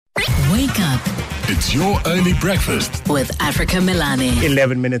Wake up. It's your early breakfast with Africa Milani.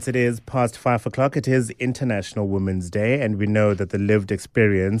 11 minutes it is past 5 o'clock. It is International Women's Day, and we know that the lived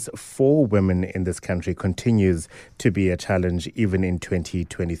experience for women in this country continues to be a challenge even in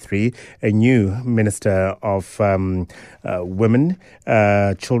 2023. A new Minister of Women,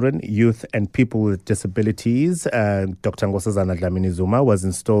 Children, Youth and People with Disabilities, Dr. Nkosazana Dlamini-Zuma, was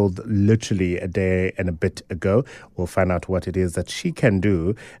installed literally a day and a bit ago. We'll find out what it is that she can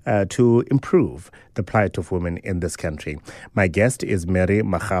do to improve the plight of women in this country. My guest is Mary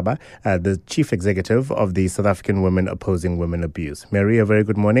Makgaba, the Chief Executive of the South African Women Opposing Women Abuse. Mary, a very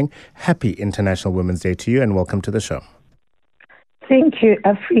good morning. Happy International Women's Day to you and welcome to the show. Thank you,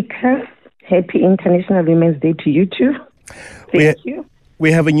 Africa. Happy International Women's Day to you too. Thank you.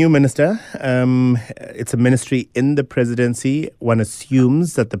 We have a new minister. It's a ministry in the presidency. One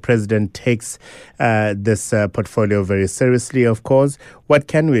assumes that the president takes this portfolio very seriously, of course. What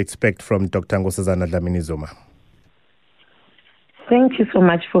can we expect from Dr. Nkosazana Dlamini-Zuma? Thank you so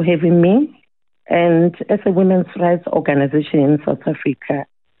much for having me. And as a women's rights organization in South Africa,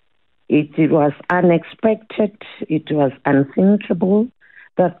 it was unexpected, it was unthinkable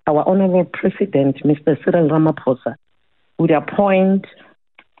that our honorable president, Mr. Cyril Ramaphosa, would appoint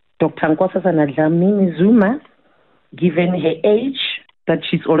Dr. Nkosazana Dlamini-Zuma, given her age, that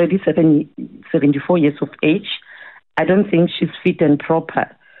she's already 74 years of age. I don't think she's fit and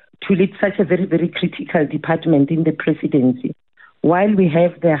proper to lead such a very, very critical department in the presidency. While we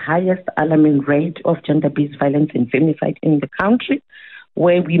have the highest alarming rate of gender-based violence and femicide in the country,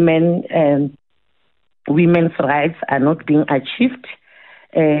 where women's rights are not being achieved,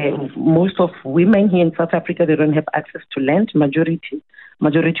 most of women here in South Africa, they don't have access to land. Majority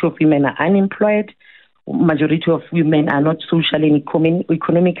of women are unemployed. Majority of women are not socially and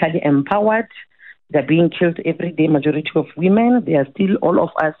economically empowered. They're being killed every day. Majority of women, they are still, all of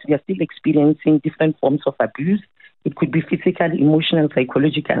us, we are still experiencing different forms of abuse. It could be physical, emotional,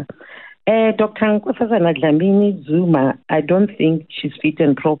 psychological. Dr. Nkosazana Dlamini-Zuma, I don't think she's fit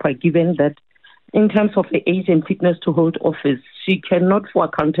and proper, given that in terms of the age and fitness to hold office, she cannot, for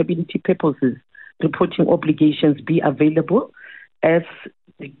accountability purposes, reporting obligations be available. As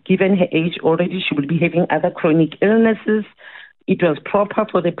given her age already, she will be having other chronic illnesses. It was proper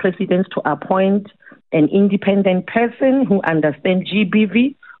for the president to appoint an independent person who understands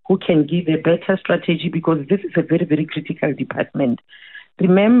GBV, who can give a better strategy, because this is a very, very critical department.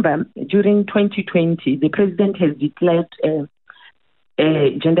 Remember, during 2020, the president has declared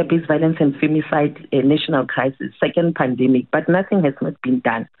gender-based violence and femicide a national crisis, second pandemic, but nothing has not been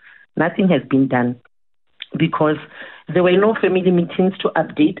done. Nothing has been done because there were no family meetings to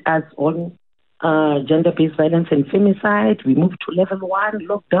update us on gender-based violence and femicide. We moved to level 1,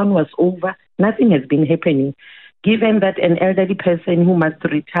 lockdown was over, nothing has been happening. Given that an elderly person who must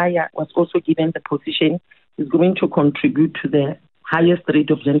retire was also given the position, is going to contribute to the highest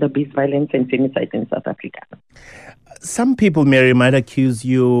rate of gender-based violence and femicide in South Africa. Some people, Mary, might accuse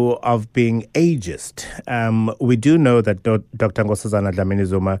you of being ageist. We do know that Dr. Nkosazana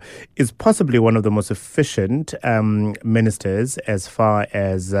Dlamini-Zuma is possibly one of the most efficient ministers as far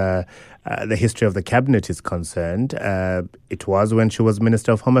as the history of the cabinet is concerned. It was when she was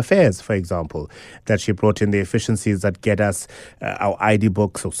Minister of Home Affairs, for example, that she brought in the efficiencies that get us our ID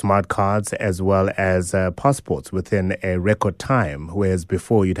books or smart cards as well as passports within a record time, whereas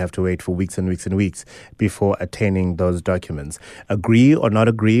before you'd have to wait for weeks and weeks and weeks before attaining those documents. Agree or not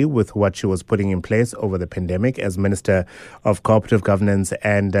agree with what she was putting in place over the pandemic as Minister of Cooperative Governance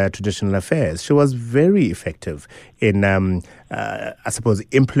and Traditional Affairs? She was very effective in, I suppose,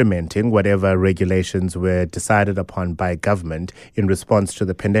 implementing whatever regulations were decided upon by government in response to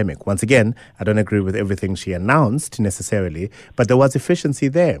the pandemic. Once again, I don't agree with everything she announced necessarily, but there was efficiency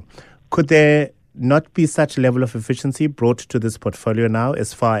there. Could there not be such level of efficiency brought to this portfolio now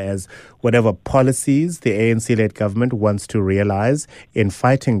as far as whatever policies the ANC-led government wants to realize in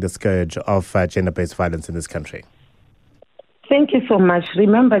fighting the scourge of gender-based violence in this country? Thank you so much.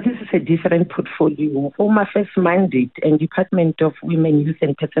 Remember, this is a different portfolio. Home Affairs mandate and Department of Women, Youth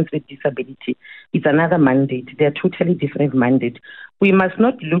and Persons with Disability is another mandate. They are totally different mandates. We must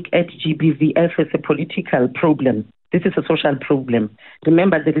not look at GBVF as a political problem. This is a social problem.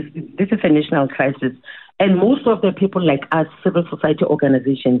 Remember, this is a national crisis. And most of the people like us, civil society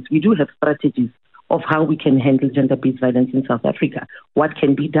organizations, we do have strategies of how we can handle gender-based violence in South Africa. What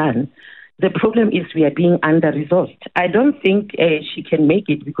can be done? The problem is we are being under-resourced. I don't think she can make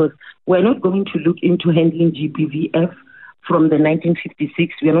it because we're not going to look into handling GBVF from the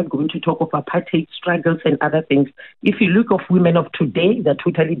 1956. We are not going to talk of apartheid struggles and other things. If you look of women of today, they're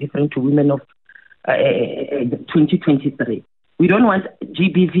totally different to women of 2023. We don't want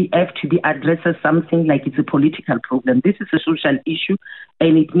GBVF to be addressed as something like it's a political problem. This is a social issue,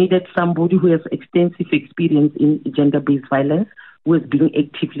 and it needed somebody who has extensive experience in gender-based violence, who has been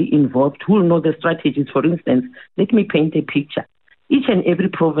actively involved, who will know the strategies. For instance, let me paint a picture. Each and every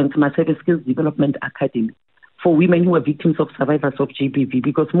province must have a skills development academy for women who are victims of survivors of GBV,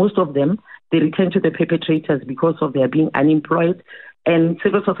 because most of them, they return to the perpetrators because of their being unemployed, and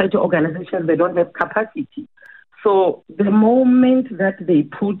civil society organizations, they don't have capacity. So the moment that they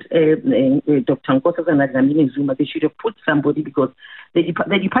put Dr. Nkosazana Dlamini-Zuma, they should have put somebody, because the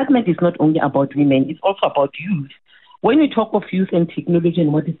department is not only about women, it's also about youth. When we talk of youth and technology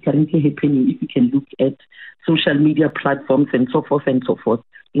and what is currently happening, if you can look at social media platforms and so forth,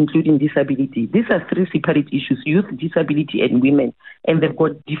 including disability, these are three separate issues: youth, disability, and women. And they've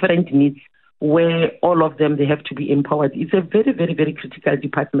got different needs where all of them, they have to be empowered. It's a very, very, very critical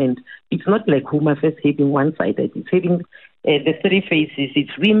department. It's not like Home Affairs having one-sided. It's having the three faces.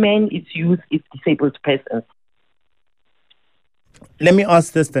 It's women, it's youth, it's disabled persons. Let me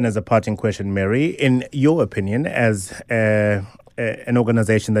ask this then as a parting question, Mary. In your opinion, as an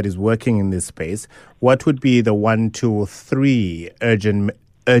organization that is working in this space, what would be the 1, 2, or 3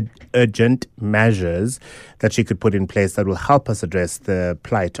 urgent measures that she could put in place that will help us address the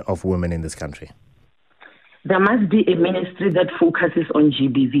plight of women in this country? There must be a ministry that focuses on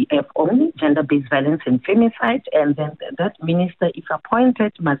GBVF only, gender-based violence and femicide, and then that minister, if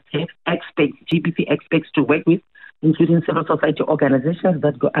appointed, must have experts, GBV experts to work with, including civil society organizations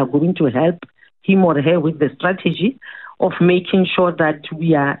that are going to help him or her with the strategy of making sure that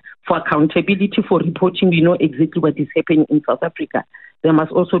we are, for accountability, for reporting, we know exactly what is happening in South Africa. There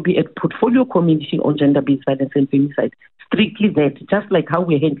must also be a portfolio committee on gender-based violence and femicide. Strictly that, just like how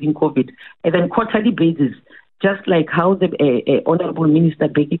we're handling COVID. And then quarterly basis, just like how the Honorable Minister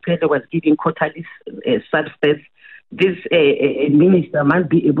Becky Pedro was giving quarterly surface, this minister must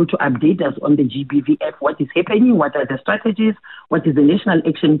be able to update us on the GBVF, what is happening, what are the strategies, what is the national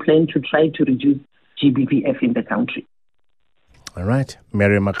action plan to try to reduce GBVF in the country. All right.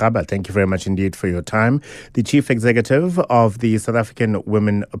 Mary Makaba, thank you very much indeed for your time. The Chief Executive of the South African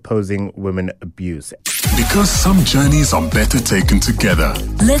Women Opposing Women Abuse. Because some journeys are better taken together.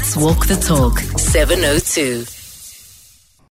 Let's walk the talk. 702.